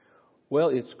Well,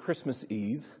 it's Christmas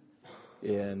Eve,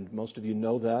 and most of you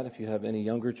know that. If you have any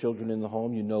younger children in the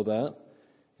home, you know that.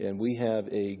 And we have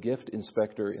a gift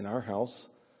inspector in our house.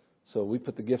 So we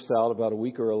put the gifts out about a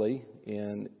week early,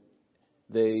 and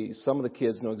some of the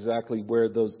kids know exactly where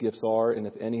those gifts are and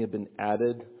if any have been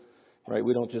added, right?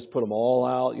 We don't just put them all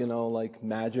out, like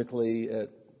magically at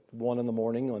 1 a.m.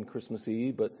 on Christmas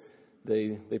Eve, but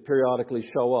they periodically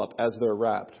show up as they're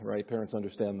wrapped, right? Parents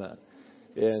understand that.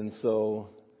 And so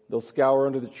they'll scour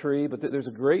under the tree, but there's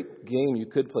a great game you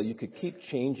could play. You could keep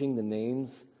changing the names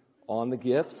on the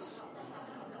gifts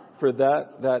for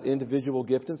that individual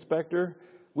gift inspector.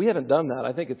 We haven't done that.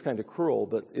 I think it's kind of cruel,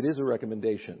 but it is a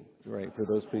recommendation, right, for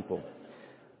those people.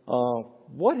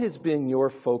 What has been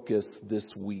your focus this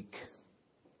week?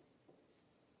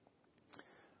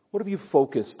 What have you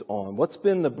focused on? What's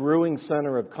been the brewing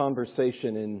center of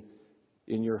conversation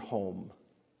in your home?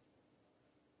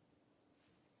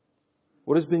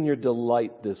 What has been your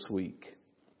delight this week?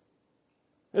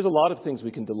 There's a lot of things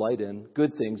we can delight in,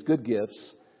 good things, good gifts.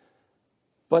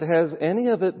 But has any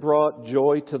of it brought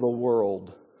joy to the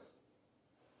world?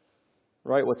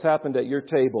 Right? What's happened at your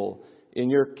table, in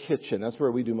your kitchen. That's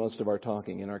where we do most of our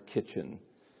talking, in our kitchen.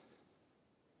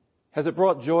 Has it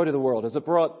brought joy to the world? Has it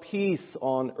brought peace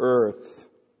on earth?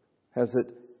 Has it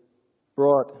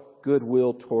brought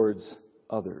goodwill towards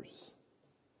others?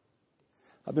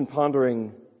 I've been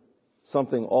pondering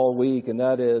something all week, and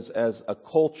that is, as a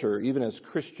culture, even as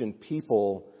Christian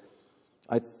people,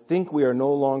 I think we are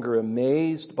no longer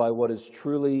amazed by what is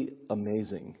truly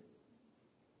amazing.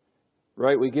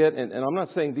 Right? We get, and I'm not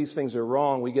saying these things are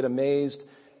wrong, we get amazed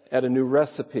at a new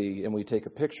recipe, and we take a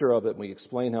picture of it, and we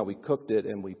explain how we cooked it,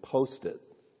 and we post it.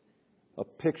 A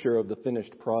picture of the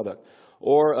finished product.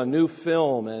 Or a new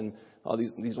film, and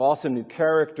these awesome new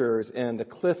characters, and the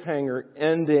cliffhanger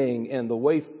ending, and the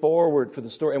way forward for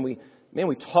the story. And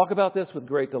we talk about this with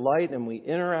great delight, and we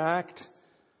interact.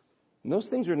 And those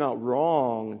things are not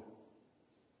wrong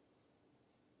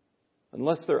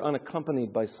unless they're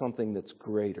unaccompanied by something that's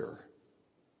greater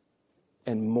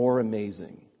and more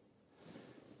amazing.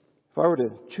 If I were to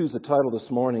choose a title this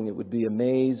morning, it would be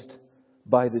Amazed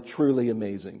by the Truly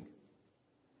Amazing.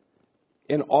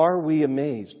 And are we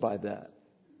amazed by that?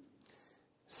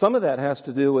 Some of that has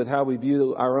to do with how we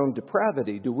view our own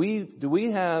depravity. Do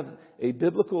we have a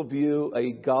biblical view,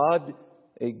 a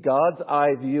God's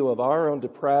eye view of our own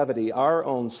depravity, our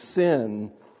own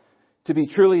sin, to be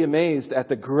truly amazed at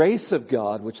the grace of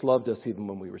God, which loved us even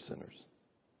when we were sinners?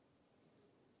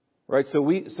 Right? So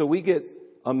we get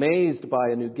amazed by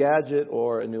a new gadget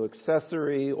or a new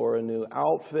accessory or a new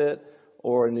outfit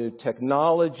or a new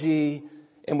technology,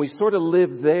 and we sort of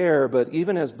live there, but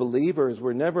even as believers,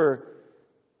 we're never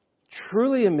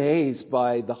truly amazed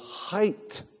by the height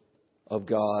of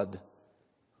God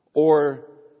or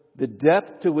the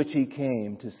depth to which He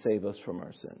came to save us from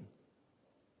our sin.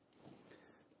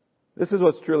 This is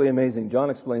what's truly amazing. John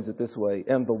explains it this way.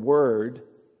 And the Word,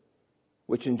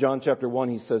 which in John chapter 1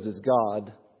 he says is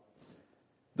God,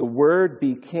 the Word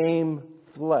became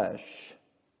flesh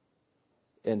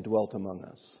and dwelt among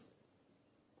us.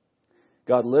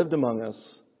 God lived among us.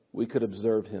 We could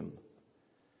observe Him.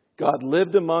 God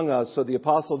lived among us so the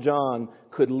Apostle John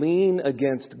could lean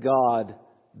against God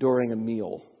during a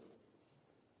meal.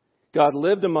 God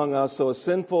lived among us so a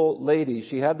sinful lady,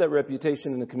 she had that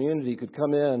reputation in the community, could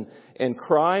come in and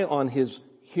cry on His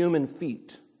human feet.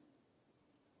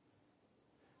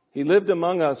 He lived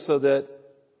among us so that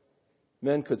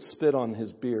men could spit on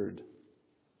His beard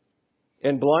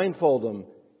and blindfold Him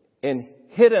and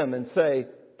hit Him and say,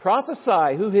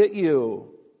 "Prophesy, who hit you?"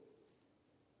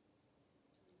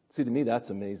 See, to me, that's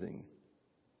amazing.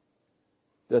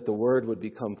 That the Word would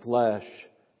become flesh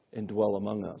and dwell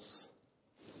among us.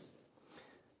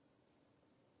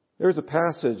 There's a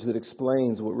passage that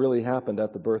explains what really happened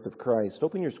at the birth of Christ.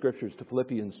 Open your scriptures to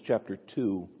Philippians chapter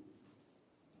 2.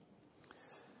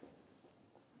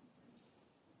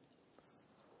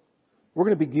 We're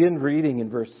going to begin reading in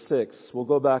verse 6. We'll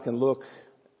go back and look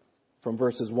from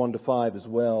verses 1 to 5 as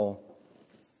well.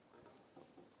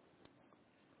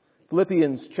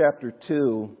 Philippians chapter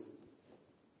 2,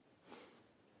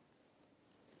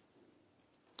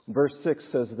 verse 6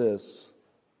 says this.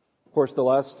 Of course, the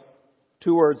last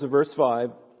two words of verse 5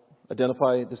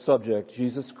 identify the subject,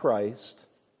 Jesus Christ.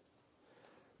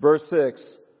 Verse 6,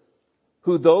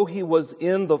 who though He was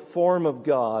in the form of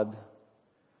God,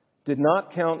 did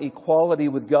not count equality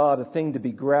with God a thing to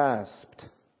be grasped,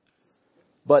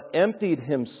 but emptied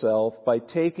Himself by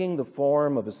taking the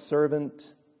form of a servant,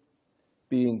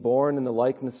 being born in the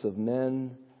likeness of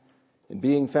men, and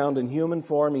being found in human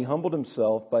form, He humbled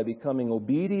Himself by becoming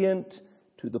obedient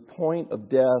to the point of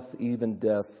death, even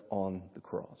death on the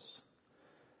cross.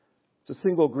 It's a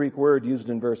single Greek word used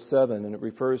in verse 7, and it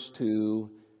refers to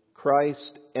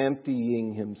Christ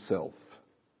emptying himself.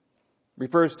 It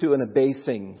refers to an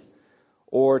abasing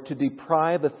or to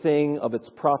deprive a thing of its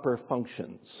proper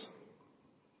functions.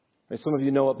 Some of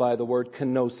you know it by the word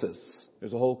kenosis.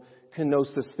 There's a whole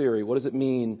kenosis theory. What does it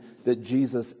mean that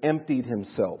Jesus emptied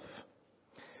himself?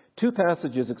 Two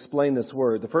passages explain this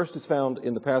word. The first is found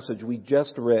in the passage we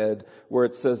just read, where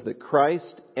it says that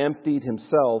Christ emptied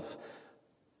himself.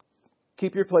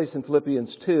 Keep your place in Philippians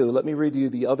 2. Let me read you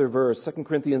the other verse. 2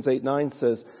 Corinthians 8:9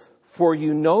 says, "For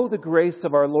you know the grace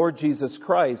of our Lord Jesus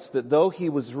Christ, that though he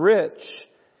was rich,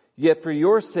 yet for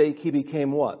your sake he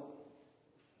became" what?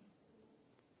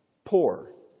 Poor.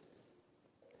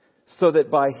 "So that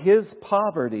by his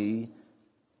poverty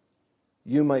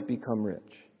you might become rich."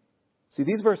 See,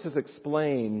 these verses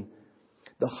explain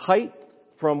the height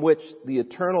from which the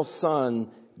eternal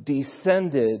Son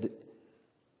descended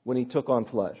when he took on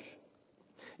flesh.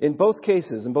 In both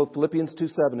cases, in both Philippians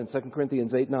 2:7 and 2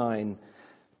 Corinthians 8:9,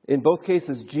 in both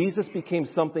cases, Jesus became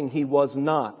something he was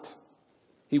not.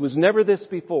 He was never this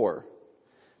before.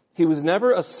 He was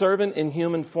never a servant in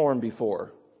human form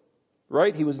before.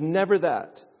 Right? He was never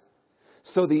that.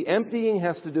 So the emptying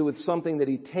has to do with something that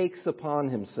he takes upon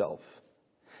himself.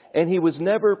 And he was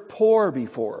never poor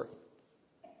before.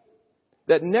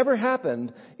 That never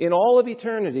happened in all of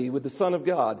eternity with the Son of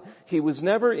God. He was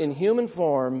never in human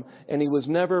form, and he was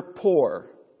never poor.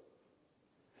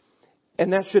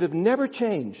 And that should have never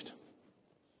changed.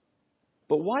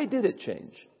 But why did it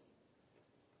change?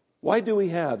 Why do we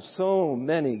have so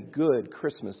many good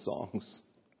Christmas songs?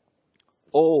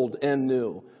 Old and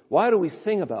new. Why do we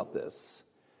sing about this?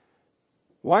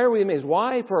 Why are we amazed?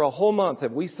 Why for a whole month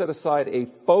have we set aside a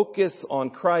focus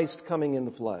on Christ coming in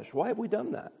the flesh? Why have we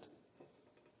done that?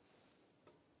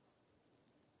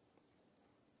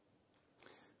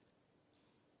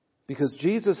 Because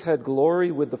Jesus had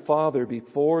glory with the Father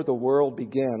before the world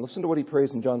began. Listen to what he prays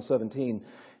in John 17.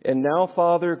 "And now,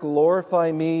 Father,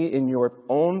 glorify me in your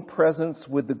own presence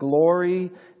with the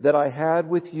glory that I had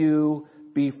with you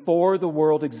before the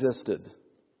world existed."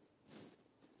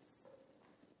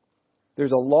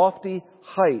 There's a lofty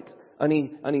height, an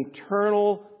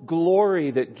eternal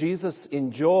glory that Jesus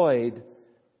enjoyed.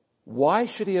 Why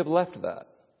should he have left that?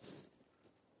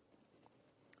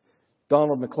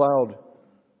 Donald MacLeod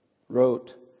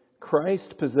wrote,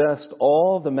 "Christ possessed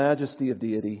all the majesty of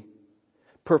deity,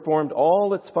 performed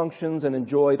all its functions, and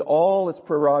enjoyed all its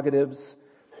prerogatives.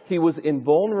 He was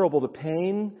invulnerable to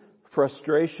pain,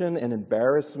 frustration, and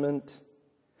embarrassment.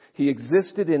 He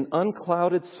existed in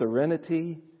unclouded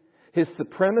serenity. His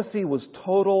supremacy was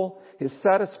total, his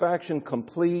satisfaction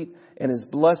complete, and his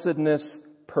blessedness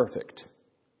perfect."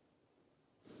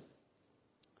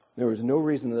 There was no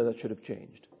reason that should have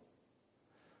changed.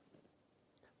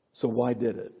 So why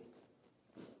did it?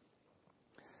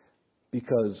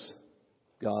 Because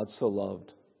God so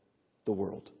loved the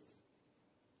world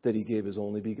that he gave his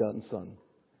only begotten Son,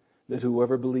 that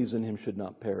whoever believes in him should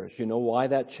not perish. You know why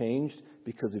that changed?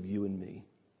 Because of you and me.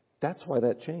 That's why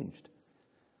that changed.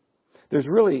 There's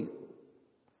really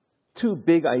two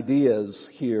big ideas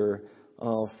here.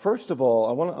 First of all,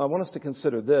 I want us to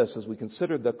consider this as we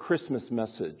consider the Christmas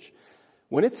message.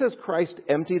 When it says Christ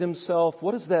emptied himself,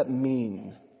 what does that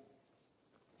mean?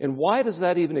 And why does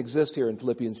that even exist here in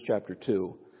Philippians chapter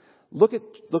 2? Look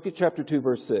at chapter 2,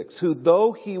 verse 6. "Who,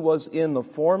 though he was in the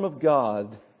form of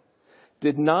God,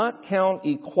 did not count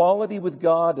equality with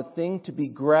God a thing to be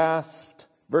grasped,"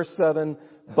 verse 7,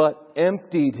 "but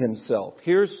emptied himself."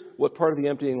 Here's what part of the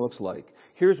emptying looks like.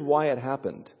 Here's why it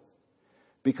happened.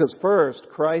 Because first,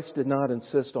 Christ did not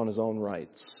insist on his own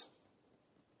rights.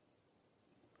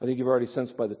 I think you've already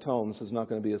sensed by the tone, this is not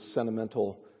going to be a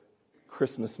sentimental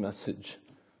Christmas message,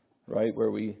 right? Where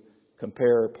we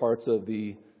compare parts of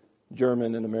the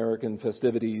German and American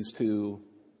festivities to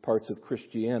parts of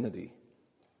Christianity.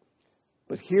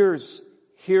 But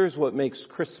here's what makes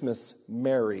Christmas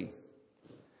merry.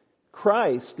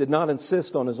 Christ did not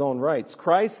insist on his own rights.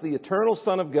 Christ, the eternal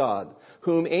Son of God,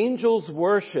 whom angels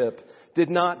worship, did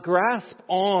not grasp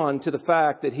on to the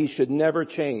fact that he should never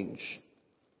change.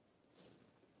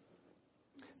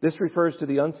 This refers to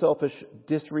the unselfish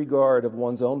disregard of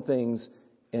one's own things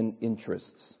and interests.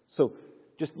 So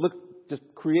just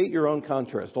create your own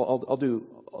contrast. I'll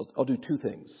do two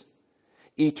things.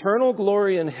 Eternal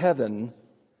glory in heaven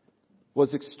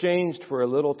was exchanged for a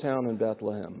little town in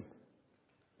Bethlehem.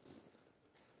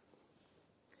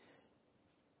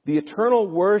 The eternal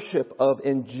worship of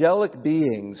angelic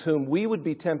beings whom we would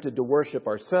be tempted to worship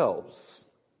ourselves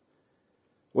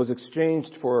was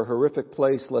exchanged for a horrific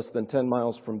place less than 10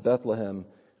 miles from Bethlehem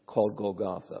called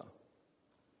Golgotha.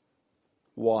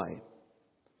 Why?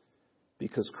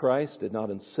 Because Christ did not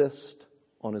insist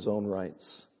on his own rights.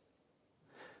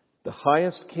 The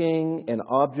highest king and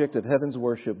object of heaven's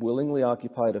worship willingly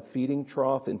occupied a feeding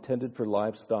trough intended for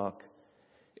livestock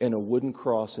and a wooden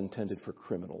cross intended for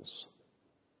criminals.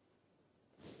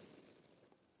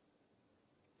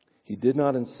 He did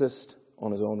not insist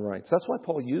on his own rights. That's why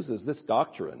Paul uses this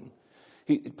doctrine.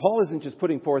 Paul isn't just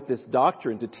putting forth this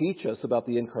doctrine to teach us about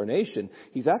the incarnation.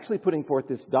 He's actually putting forth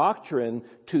this doctrine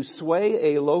to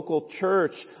sway a local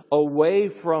church away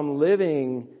from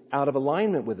living out of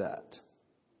alignment with that.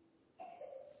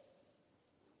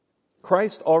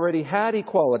 Christ already had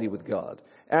equality with God.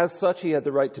 As such, he had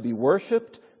the right to be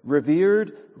worshipped,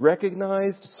 revered,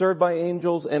 recognized, served by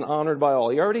angels, and honored by all.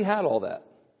 He already had all that.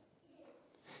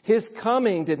 His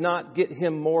coming did not get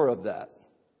him more of that.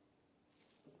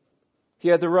 He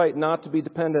had the right not to be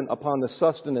dependent upon the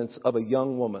sustenance of a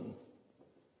young woman.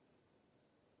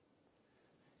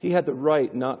 He had the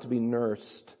right not to be nursed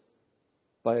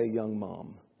by a young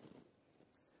mom.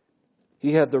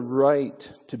 He had the right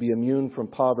to be immune from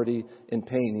poverty and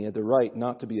pain. He had the right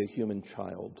not to be a human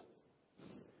child.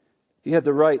 He had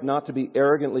the right not to be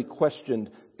arrogantly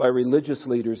questioned by religious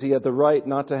leaders. He had the right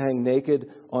not to hang naked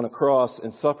on a cross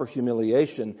and suffer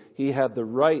humiliation. He had the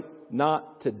right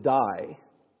not to die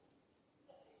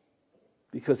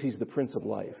because he's the Prince of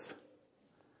Life.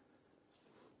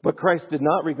 But Christ did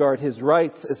not regard his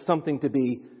rights as something to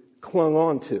be clung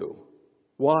on to.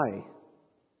 Why?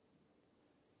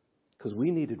 Because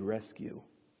we needed rescue.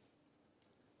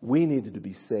 We needed to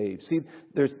be saved. See,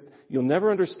 you'll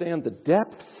never understand the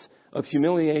depths of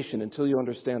humiliation until you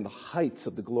understand the heights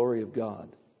of the glory of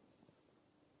God.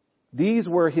 These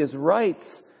were his rights,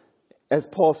 as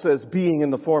Paul says, being in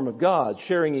the form of God,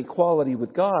 sharing equality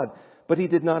with God. But he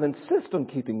did not insist on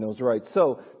keeping those rights.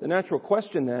 So the natural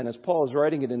question then, as Paul is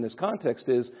writing it in this context,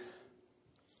 is,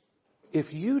 if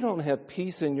you don't have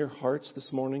peace in your hearts this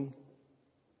morning,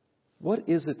 what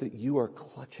is it that you are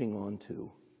clutching onto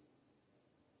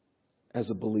as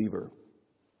a believer?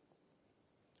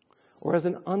 Or as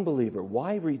an unbeliever?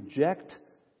 Why reject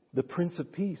the Prince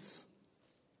of Peace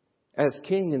as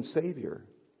King and Savior?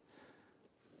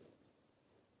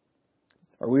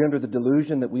 Are we under the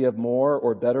delusion that we have more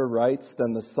or better rights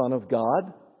than the Son of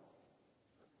God?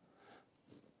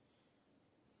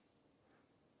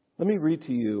 Let me read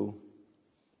to you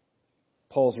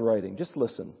Paul's writing. Just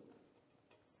listen.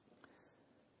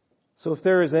 So if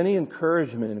there is any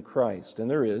encouragement in Christ, and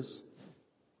there is,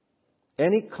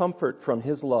 any comfort from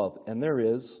his love, and there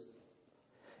is,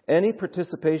 any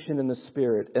participation in the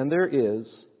Spirit, and there is,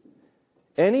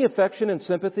 any affection and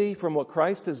sympathy from what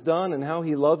Christ has done and how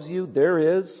he loves you,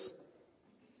 there is.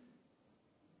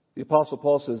 The Apostle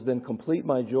Paul says, then complete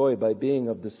my joy by being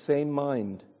of the same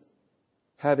mind,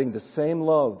 having the same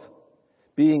love,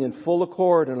 being in full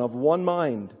accord and of one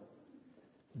mind.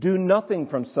 Do nothing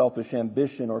from selfish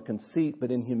ambition or conceit,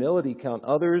 but in humility count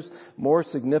others more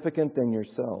significant than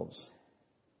yourselves.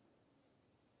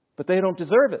 But they don't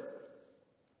deserve it.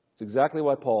 It's exactly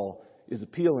why Paul is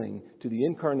appealing to the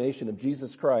incarnation of Jesus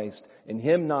Christ and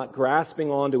him not grasping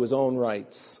onto his own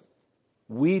rights.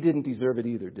 We didn't deserve it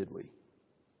either, did we?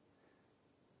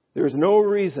 There is no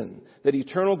reason that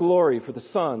eternal glory for the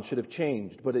Son should have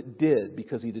changed, but it did,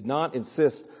 because he did not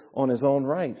insist on his own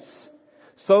rights.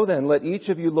 So then, let each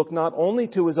of you look not only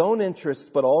to his own interests,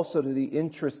 but also to the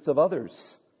interests of others.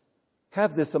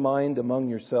 Have this in mind among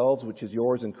yourselves, which is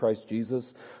yours in Christ Jesus,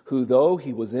 who, though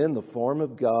he was in the form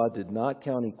of God, did not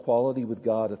count equality with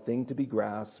God a thing to be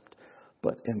grasped,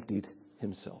 but emptied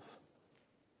himself.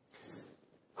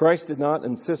 Christ did not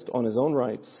insist on his own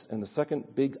rights, and the second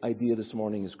big idea this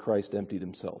morning is Christ emptied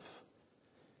himself.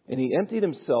 And he emptied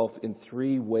himself in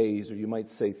three ways, or you might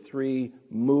say three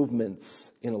movements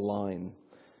in a line.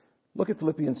 Look at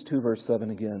Philippians 2, verse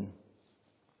 7 again.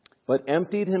 But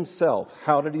emptied himself.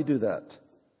 How did he do that?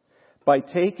 By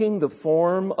taking the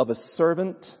form of a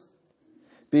servant,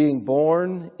 being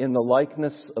born in the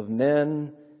likeness of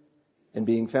men, and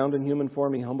being found in human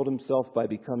form, he humbled himself by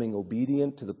becoming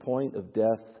obedient to the point of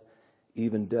death,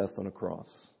 even death on a cross.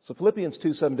 So Philippians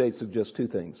 2, 7 to 8 suggests two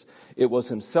things. It was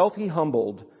himself he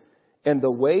humbled, and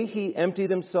the way he emptied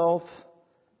himself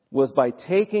was by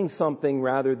taking something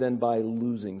rather than by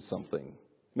losing something.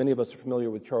 Many of us are familiar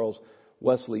with Charles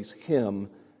Wesley's hymn,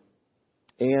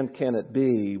 And Can It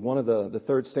Be? One of the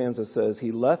third stanza says,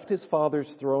 he left his Father's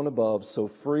throne above,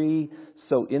 so free,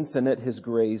 so infinite his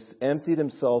grace, emptied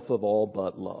himself of all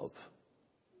but love.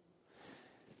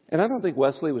 And I don't think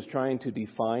Wesley was trying to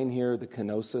define here the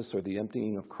kenosis or the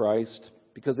emptying of Christ.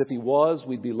 Because if he was,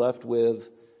 we'd be left with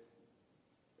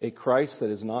a Christ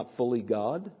that is not fully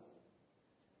God.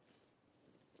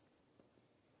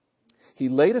 He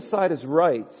laid aside his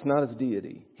rights, not his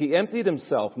deity. He emptied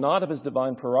himself, not of his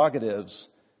divine prerogatives,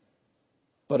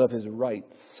 but of his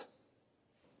rights.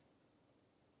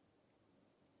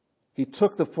 He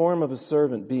took the form of a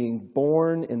servant, being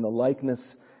born in the likeness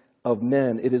of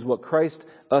men. It is what Christ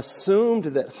assumed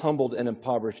that humbled and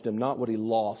impoverished him, not what he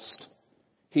lost.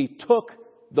 He took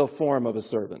the form of a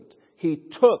servant. He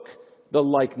took the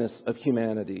likeness of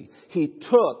humanity. He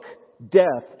took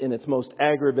death in its most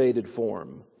aggravated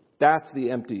form. That's the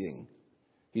emptying.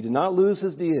 He did not lose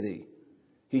his deity.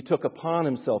 He took upon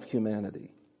himself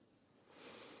humanity.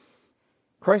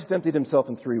 Christ emptied himself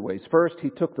in three ways. First,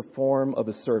 he took the form of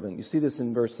a servant. You see this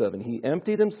in verse 7. He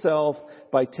emptied himself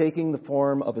by taking the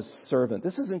form of a servant.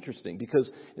 This is interesting because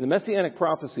in the Messianic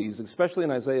prophecies, especially in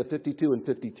Isaiah 52 and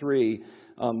 53,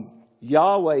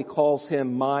 Yahweh calls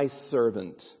him my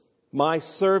servant. My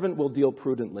servant will deal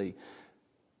prudently.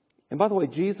 And by the way,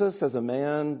 Jesus as a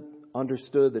man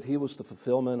understood that he was the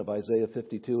fulfillment of Isaiah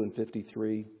 52 and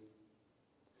 53.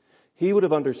 He would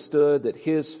have understood that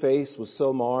his face was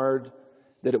so marred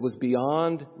that it was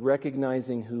beyond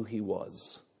recognizing who he was.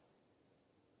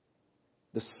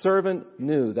 The servant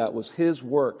knew that was his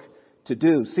work to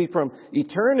do. See, from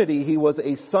eternity, he was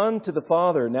a son to the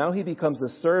Father. Now he becomes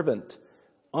a servant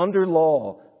under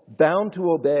law, bound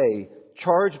to obey,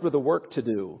 charged with a work to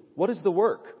do. What is the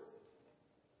work?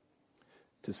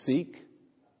 To seek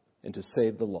and to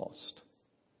save the lost.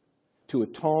 To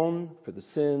atone for the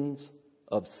sins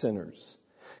of sinners.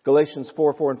 Galatians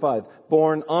 4 and 5,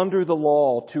 born under the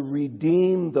law to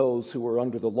redeem those who were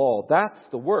under the law. That's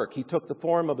the work. He took the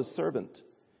form of a servant.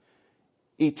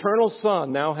 Eternal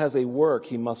Son now has a work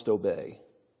he must obey.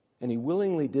 And he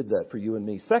willingly did that for you and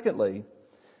me. Secondly,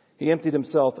 he emptied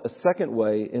himself a second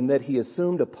way in that he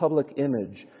assumed a public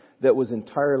image that was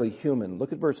entirely human.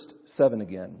 Look at verse 7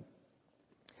 again.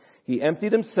 He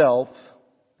emptied himself,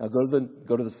 now go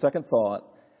to the second thought,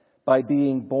 by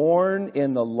being born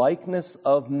in the likeness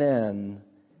of men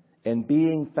and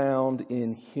being found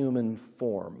in human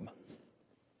form.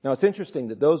 Now it's interesting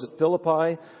that those at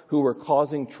Philippi who were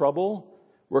causing trouble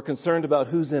were concerned about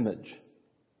whose image?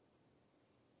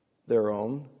 Their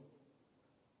own.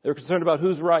 They were concerned about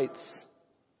whose rights?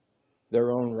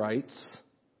 Their own rights.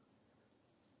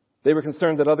 They were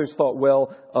concerned that others thought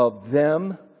well of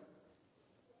them.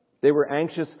 They were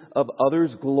anxious of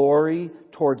others' glory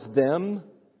towards them.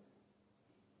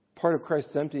 Part of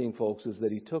Christ's emptying, folks, is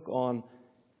that he took on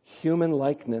human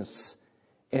likeness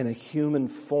and a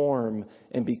human form.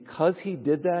 And because he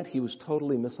did that, he was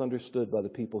totally misunderstood by the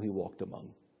people he walked among.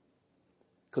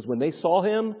 Because when they saw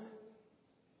him,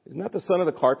 isn't that the son of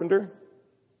the carpenter?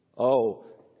 Oh,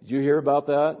 did you hear about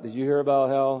that? Did you hear about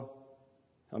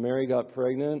how Mary got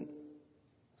pregnant?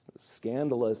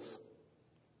 Scandalous.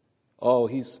 Oh,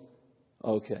 he's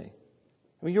okay.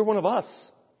 I mean, you're one of us.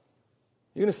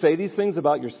 You're going to say these things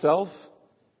about yourself?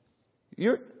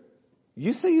 You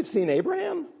say you've seen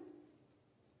Abraham?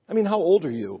 I mean, how old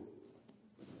are you?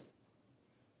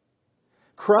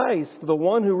 Christ, the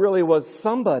one who really was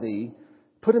somebody,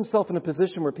 put himself in a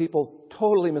position where people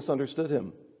totally misunderstood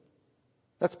him.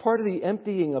 That's part of the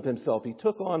emptying of himself. He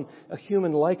took on a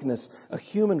human likeness, a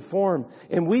human form.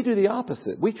 And we do the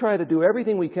opposite. We try to do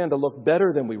everything we can to look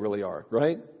better than we really are,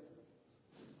 right?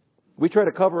 We try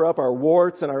to cover up our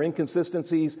warts and our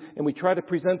inconsistencies, and we try to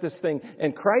present this thing.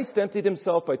 And Christ emptied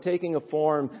himself by taking a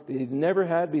form that he'd never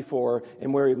had before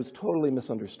and where he was totally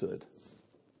misunderstood.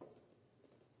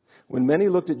 When many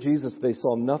looked at Jesus, they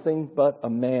saw nothing but a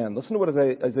man. Listen to what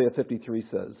Isaiah 53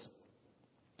 says.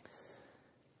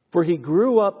 For he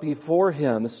grew up before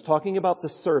him, this is talking about the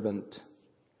servant,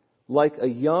 like a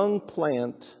young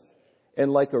plant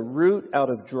and like a root out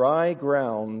of dry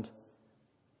ground.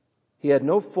 He had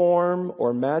no form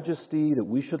or majesty that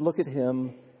we should look at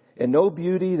him, and no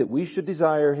beauty that we should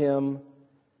desire him.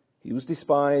 He was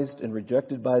despised and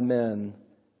rejected by men,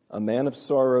 a man of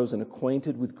sorrows and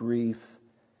acquainted with grief.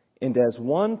 And as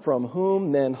one from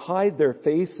whom men hide their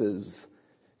faces,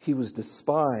 he was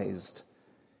despised,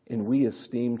 and we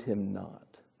esteemed him not.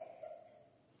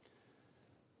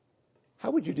 How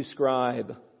would you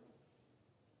describe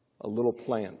a little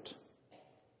plant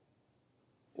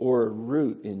or a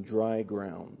root in dry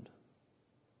ground?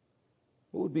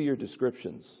 What would be your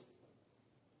descriptions?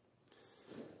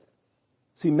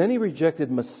 See, many rejected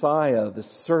Messiah, the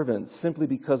servant, simply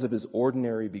because of his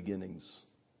ordinary beginnings.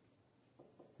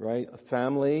 Right? A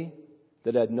family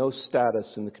that had no status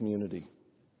in the community.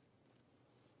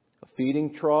 A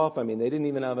feeding trough. I mean, they didn't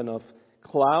even have enough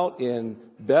clout in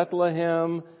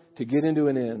Bethlehem to get into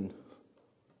an inn.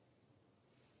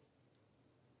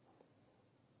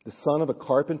 The son of a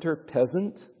carpenter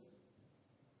peasant,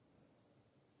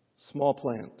 small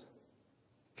plant,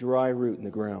 dry root in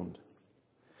the ground.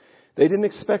 They didn't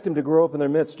expect him to grow up in their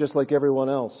midst just like everyone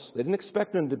else. They didn't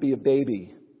expect him to be a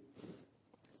baby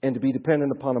and to be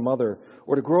dependent upon a mother,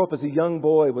 or to grow up as a young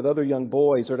boy with other young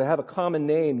boys, or to have a common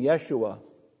name, Yeshua.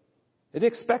 They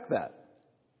didn't expect that.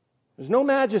 There's no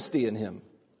majesty in him.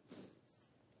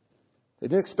 They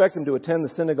didn't expect him to attend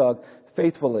the synagogue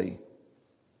faithfully.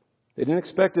 They didn't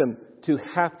expect him to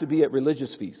have to be at religious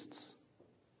feasts.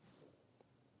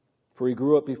 For he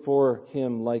grew up before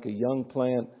him like a young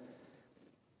plant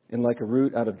and like a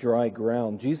root out of dry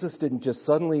ground. Jesus didn't just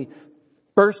suddenly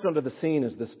burst onto the scene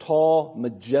as this tall,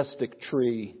 majestic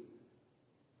tree.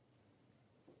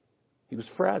 He was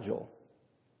fragile.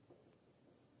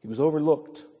 He was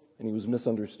overlooked, and he was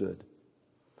misunderstood.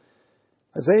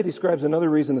 Isaiah describes another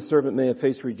reason the servant may have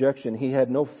faced rejection. He had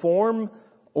no form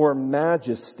or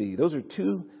majesty. Those are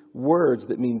two words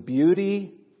that mean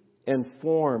beauty and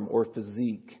form or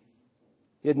physique.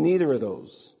 He had neither of those.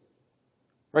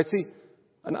 Right? See,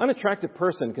 an unattractive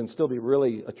person can still be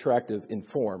really attractive in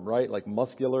form, right? Like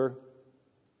muscular.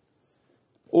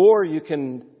 Or you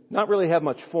can not really have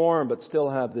much form, but still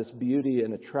have this beauty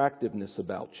and attractiveness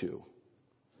about you.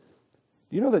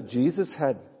 Do you know that Jesus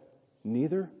had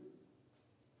neither?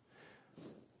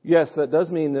 Yes, that does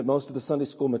mean that most of the Sunday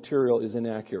school material is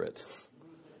inaccurate.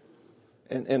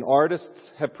 And artists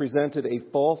have presented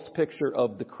a false picture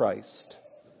of the Christ.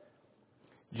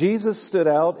 Jesus stood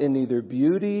out in neither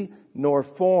beauty nor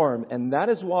form, and that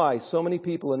is why so many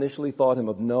people initially thought him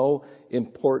of no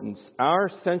importance. Our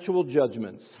sensual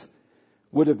judgments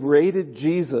would have rated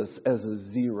Jesus as a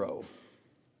 0.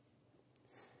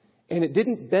 And it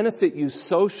didn't benefit you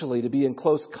socially to be in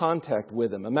close contact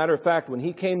with him. As a matter of fact, when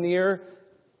he came near,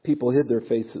 people hid their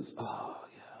faces. Oh,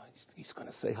 yeah, he's going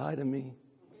to say hi to me.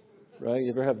 Right?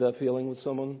 You ever have that feeling with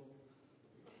someone?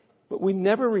 But we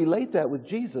never relate that with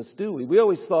Jesus, do we? We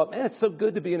always thought, man, it's so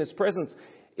good to be in his presence.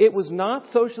 It was not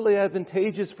socially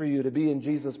advantageous for you to be in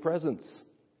Jesus' presence.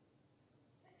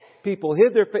 People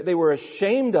hid their face. They were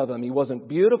ashamed of him. He wasn't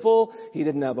beautiful. He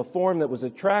didn't have a form that was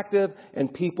attractive.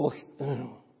 And people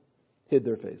hid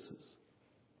their faces.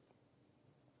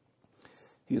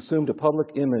 He assumed a public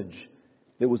image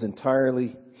that was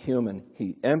entirely human.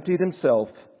 He emptied himself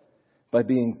by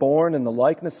being born in the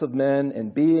likeness of men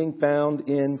and being found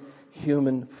in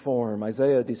human form.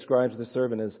 Isaiah describes the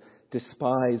servant as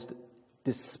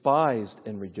despised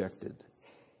and rejected.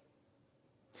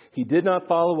 He did not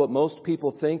follow what most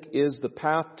people think is the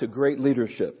path to great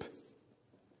leadership.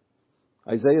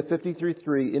 Isaiah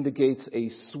 53:3 indicates a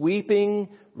sweeping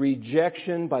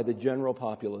rejection by the general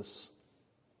populace.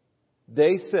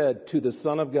 They said to the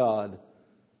Son of God,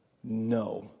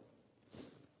 no.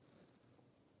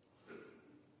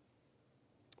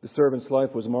 The servant's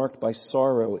life was marked by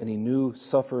sorrow, and he knew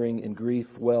suffering and grief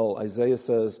well. Isaiah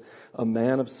says, a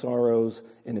man of sorrows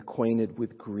and acquainted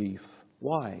with grief.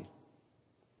 Why?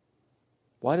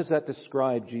 Why does that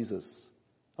describe Jesus?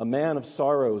 A man of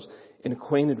sorrows and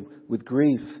acquainted with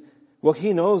grief. Well,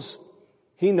 he knows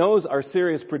our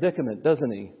serious predicament,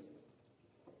 doesn't he?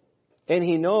 And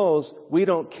he knows we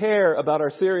don't care about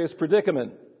our serious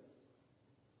predicament.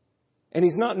 And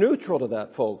he's not neutral to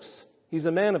that, folks. He's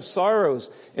a man of sorrows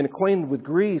and acquainted with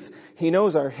grief. He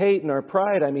knows our hate and our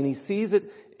pride. I mean, he sees it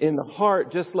in the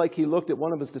heart, just like he looked at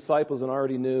one of his disciples and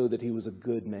already knew that he was a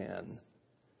good man.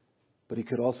 But he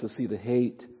could also see the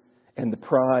hate and the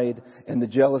pride and the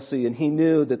jealousy. And he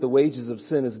knew that the wages of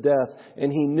sin is death.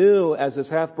 And he knew, as his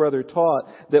half-brother taught,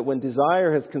 that when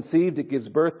desire has conceived, it gives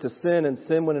birth to sin. And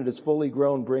sin, when it is fully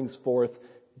grown, brings forth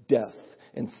death.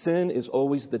 And sin is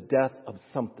always the death of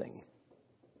something.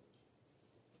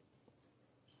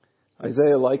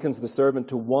 Isaiah likens the servant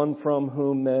to one from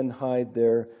whom men hide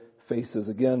their faces.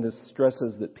 Again, this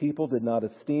stresses that people did not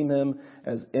esteem him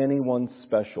as anyone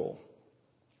special.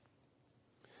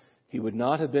 He would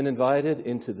not have been invited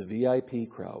into the VIP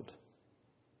crowd.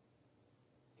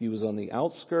 He was on the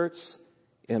outskirts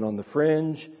and on the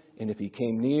fringe, and if he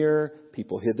came near,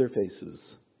 people hid their faces.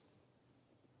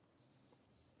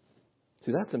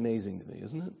 See, that's amazing to me,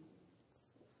 isn't it?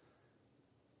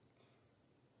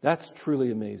 That's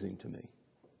truly amazing to me.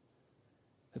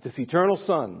 That this eternal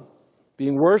Son,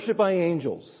 being worshipped by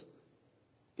angels,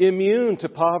 immune to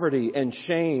poverty and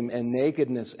shame and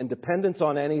nakedness and dependence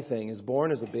on anything, is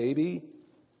born as a baby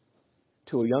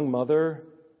to a young mother,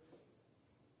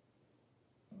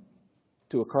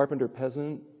 to a carpenter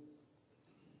peasant,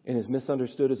 and is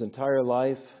misunderstood his entire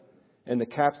life. And the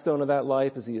capstone of that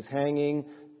life, as he is hanging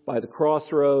by the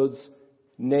crossroads,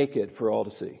 naked for all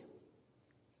to see.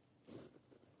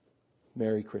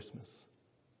 Merry Christmas.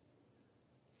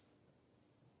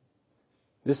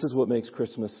 This is what makes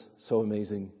Christmas so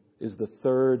amazing, is the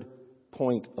third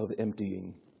point of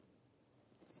emptying.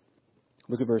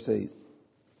 Look at verse 8.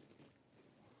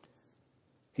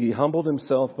 He humbled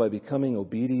himself by becoming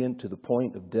obedient to the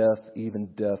point of death, even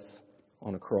death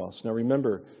on a cross. Now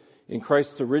remember, in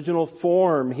Christ's original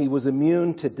form, he was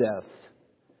immune to death.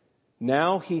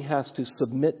 Now he has to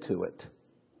submit to it.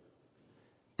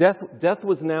 Death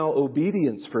was now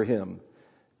obedience for him.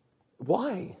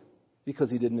 Why?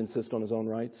 Because he didn't insist on his own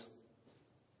rights.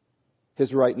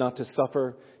 His right not to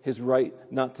suffer, his right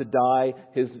not to die,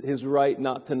 his right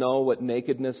not to know what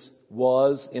nakedness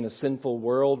was in a sinful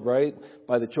world, right?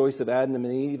 By the choice of Adam and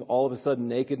Eve, all of a sudden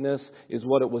nakedness is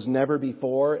what it was never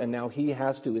before, and now he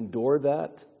has to endure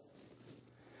that.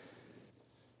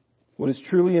 What is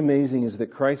truly amazing is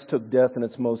that Christ took death in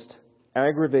its most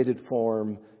aggravated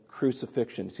form,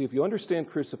 crucifixion. See, if you understand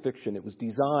crucifixion, it was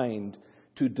designed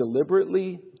to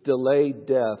deliberately delay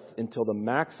death until the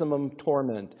maximum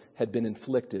torment had been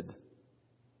inflicted.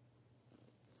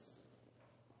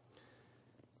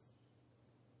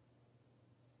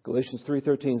 Galatians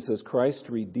 3:13 says, Christ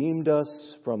redeemed us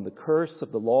from the curse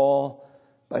of the law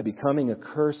by becoming a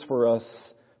curse for us.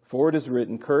 For it is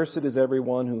written, cursed is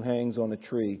everyone who hangs on a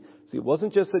tree. See, it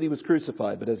wasn't just that he was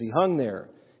crucified, but as he hung there,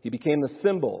 he became the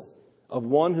symbol of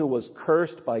one who was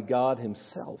cursed by God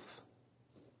himself.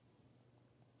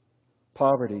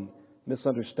 Poverty,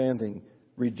 misunderstanding,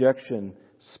 rejection,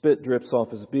 spit drips off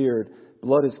his beard,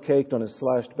 blood is caked on his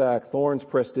slashed back, thorns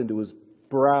pressed into his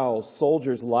brow,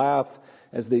 soldiers laugh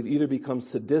as they've either become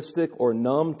sadistic or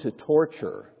numb to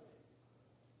torture.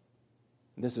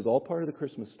 And this is all part of the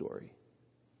Christmas story.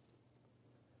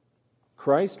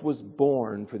 Christ was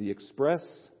born for the express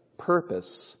purpose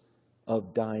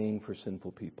of dying for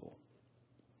sinful people.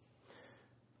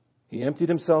 He emptied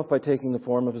himself by taking the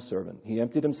form of a servant. He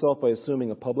emptied himself by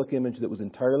assuming a public image that was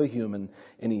entirely human.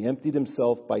 And he emptied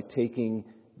himself by taking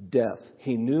death.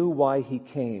 He knew why he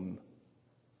came.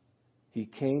 He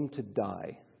came to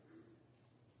die.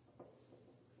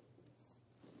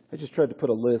 I just tried to put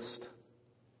a list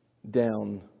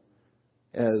down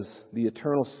as the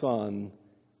eternal Son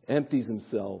empties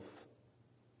himself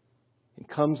and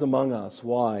comes among us.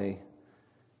 Why?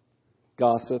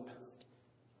 Gossip,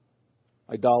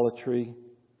 idolatry,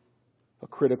 a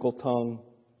critical tongue,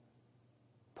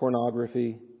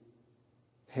 pornography,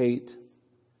 hate,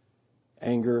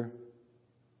 anger,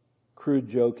 crude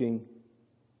joking,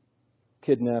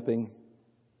 kidnapping,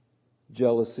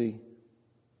 jealousy,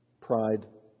 pride,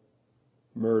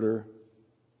 murder,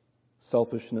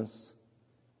 selfishness,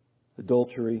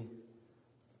 adultery,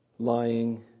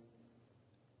 lying,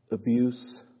 abuse,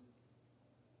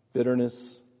 bitterness.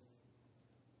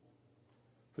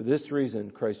 For this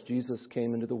reason, Christ Jesus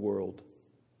came into the world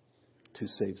to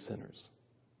save sinners.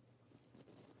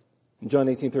 In John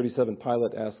 18:37,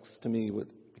 Pilate asks to me what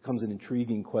becomes an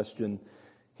intriguing question.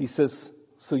 He says,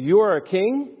 "So you are a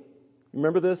king?"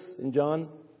 Remember this in John?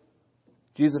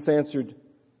 Jesus answered,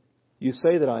 "You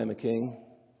say that I am a king."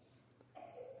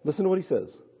 Listen to what he says.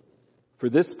 "For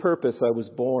this purpose I was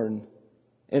born,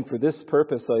 and for this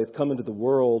purpose I have come into the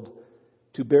world,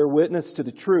 to bear witness to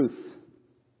the truth.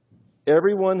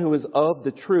 Everyone who is of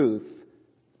the truth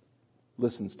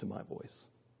listens to my voice."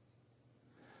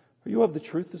 Are you of the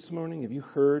truth this morning? Have you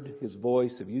heard his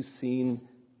voice? Have you seen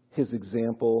his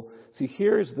example? See,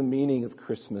 here's the meaning of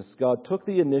Christmas. God took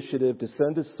the initiative to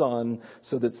send his Son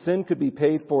so that sin could be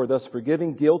paid for, thus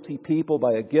forgiving guilty people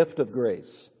by a gift of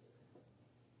grace.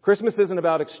 Christmas isn't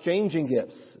about exchanging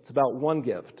gifts. It's about one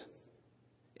gift.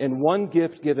 And one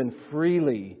gift given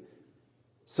freely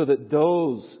so that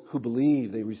those who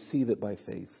believe, they receive it by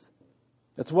faith.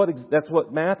 That's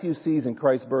what Matthew sees in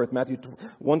Christ's birth. Matthew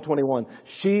 1:21.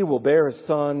 "She will bear a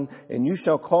son, and you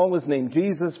shall call his name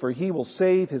Jesus, for he will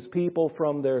save his people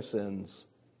from their sins."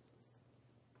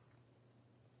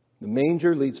 The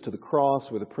manger leads to the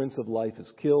cross, where the Prince of Life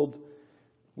is killed,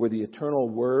 where the eternal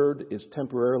Word is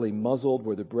temporarily muzzled,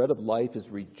 where the bread of life is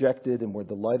rejected, and where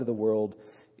the light of the world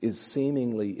is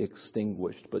seemingly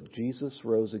extinguished. But Jesus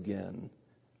rose again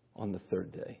on the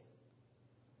third day.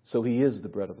 So he is the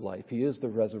bread of life. He is the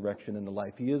resurrection and the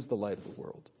life. He is the light of the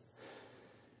world.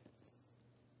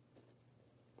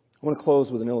 I want to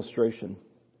close with an illustration.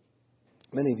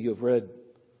 Many of you have read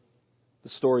the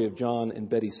story of John and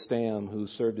Betty Stam, who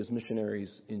served as missionaries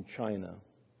in China.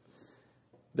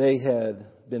 They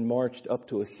had been marched up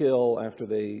to a hill after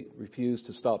they refused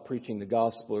to stop preaching the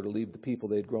gospel or to leave the people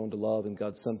they had grown to love and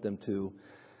God sent them to.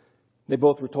 They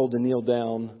both were told to kneel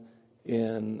down,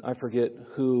 And I forget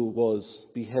who was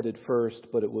beheaded first,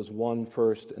 but it was one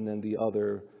first and then the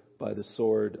other by the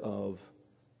sword of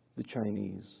the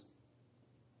Chinese.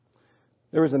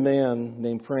 There was a man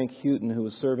named Frank Houghton who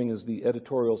was serving as the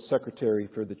editorial secretary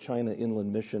for the China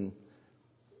Inland Mission.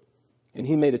 And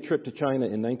he made a trip to China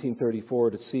in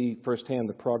 1934 to see firsthand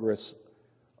the progress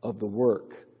of the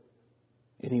work.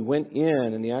 And he went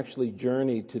in and he actually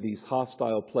journeyed to these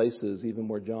hostile places, even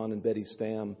where John and Betty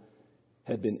Stam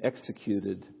had been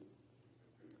executed,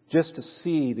 just to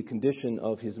see the condition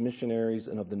of his missionaries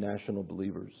and of the national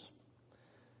believers.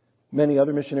 Many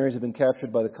other missionaries have been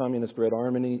captured by the Communist Red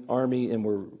Army and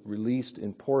were released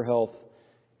in poor health,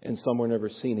 and some were never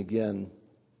seen again.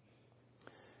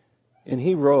 And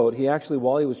he actually,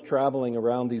 while he was traveling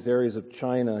around these areas of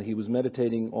China, he was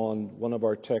meditating on one of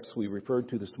our texts we referred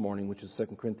to this morning, which is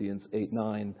 2 Corinthians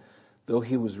 8:9. Though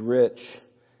he was rich,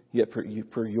 yet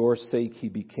for your sake he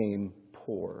became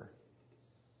poor.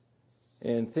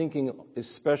 And thinking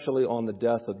especially on the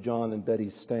death of John and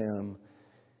Betty Stam,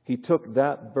 he took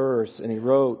that verse and he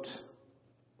wrote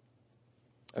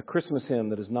a Christmas hymn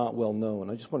that is not well known.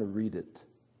 I just want to read it.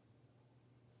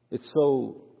 It's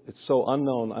so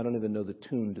unknown, I don't even know the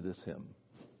tune to this hymn.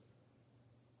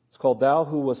 It's called Thou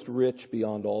Who Wast Rich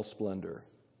Beyond All Splendor.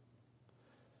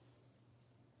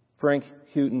 Frank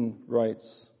Houghton writes,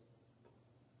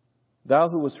 Thou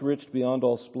who wast rich beyond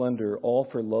all splendor, all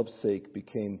for love's sake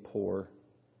became poor.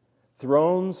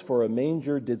 Thrones for a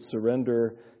manger did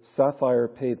surrender, sapphire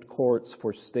paved courts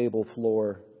for stable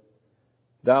floor.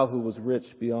 Thou who was rich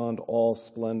beyond all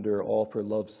splendor, all for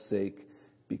love's sake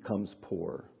becomes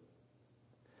poor.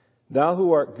 Thou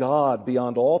who art God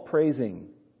beyond all praising,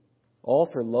 all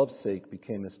for love's sake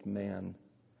becamest man.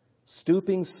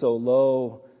 Stooping so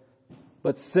low,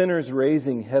 but sinners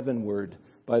raising heavenward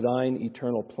by thine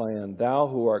eternal plan. Thou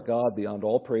who art God beyond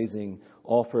all praising,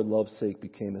 all for love's sake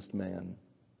becamest man.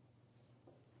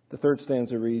 The third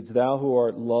stanza reads, Thou who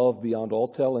art love beyond all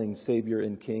telling, Savior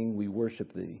and King, we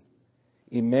worship thee.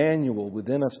 Emmanuel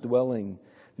within us dwelling,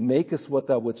 make us what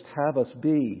thou wouldst have us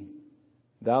be.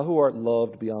 Thou who art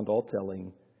loved beyond all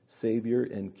telling, Savior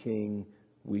and King,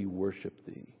 we worship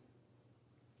thee.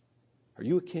 Are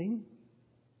you a king?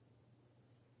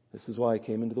 This is why I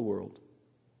came into the world,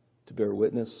 to bear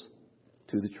witness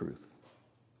to the truth.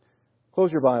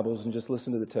 Close your Bibles and just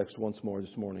listen to the text once more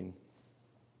this morning.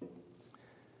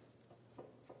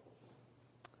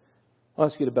 I'll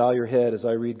ask you to bow your head as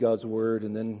I read God's Word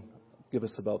and then give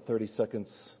us about 30 seconds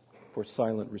for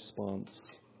silent response.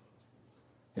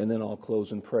 And then I'll close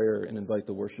in prayer and invite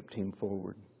the worship team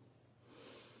forward.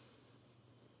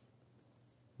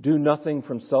 Do nothing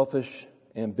from selfish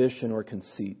ambition or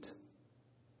conceit,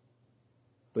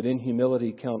 but in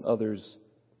humility count others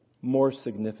more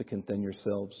significant than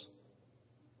yourselves.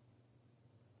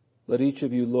 Let each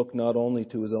of you look not only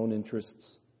to his own interests,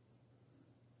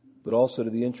 but also to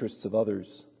the interests of others.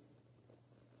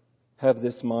 Have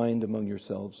this mind among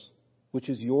yourselves, which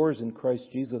is yours in Christ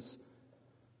Jesus,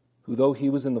 who, though he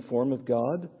was in the form of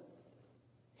God,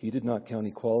 he did not count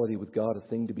equality with God a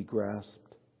thing to be grasped,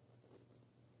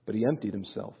 but he emptied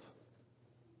himself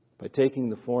by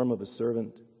taking the form of a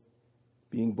servant,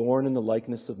 being born in the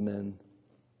likeness of men.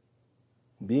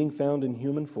 Being found in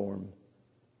human form,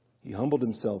 he humbled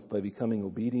himself by becoming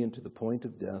obedient to the point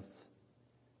of death,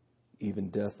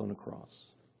 even death on a cross.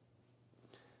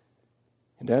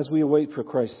 And as we await for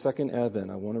Christ's second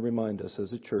advent, I want to remind us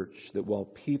as a church that while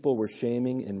people were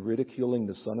shaming and ridiculing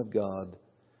the Son of God,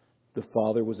 the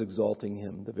Father was exalting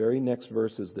him. The very next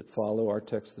verses that follow our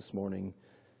text this morning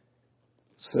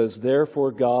says,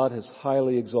 Therefore God has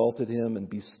highly exalted him and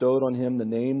bestowed on him the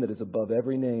name that is above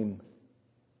every name,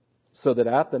 so that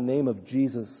at the name of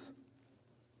Jesus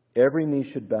every knee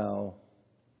should bow,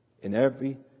 in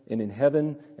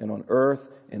heaven and on earth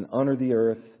and under the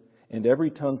earth, and every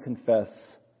tongue confess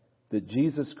that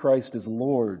Jesus Christ is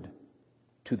Lord,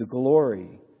 to the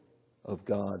glory of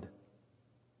God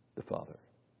the Father.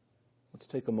 Let's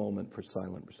take a moment for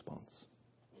silent response.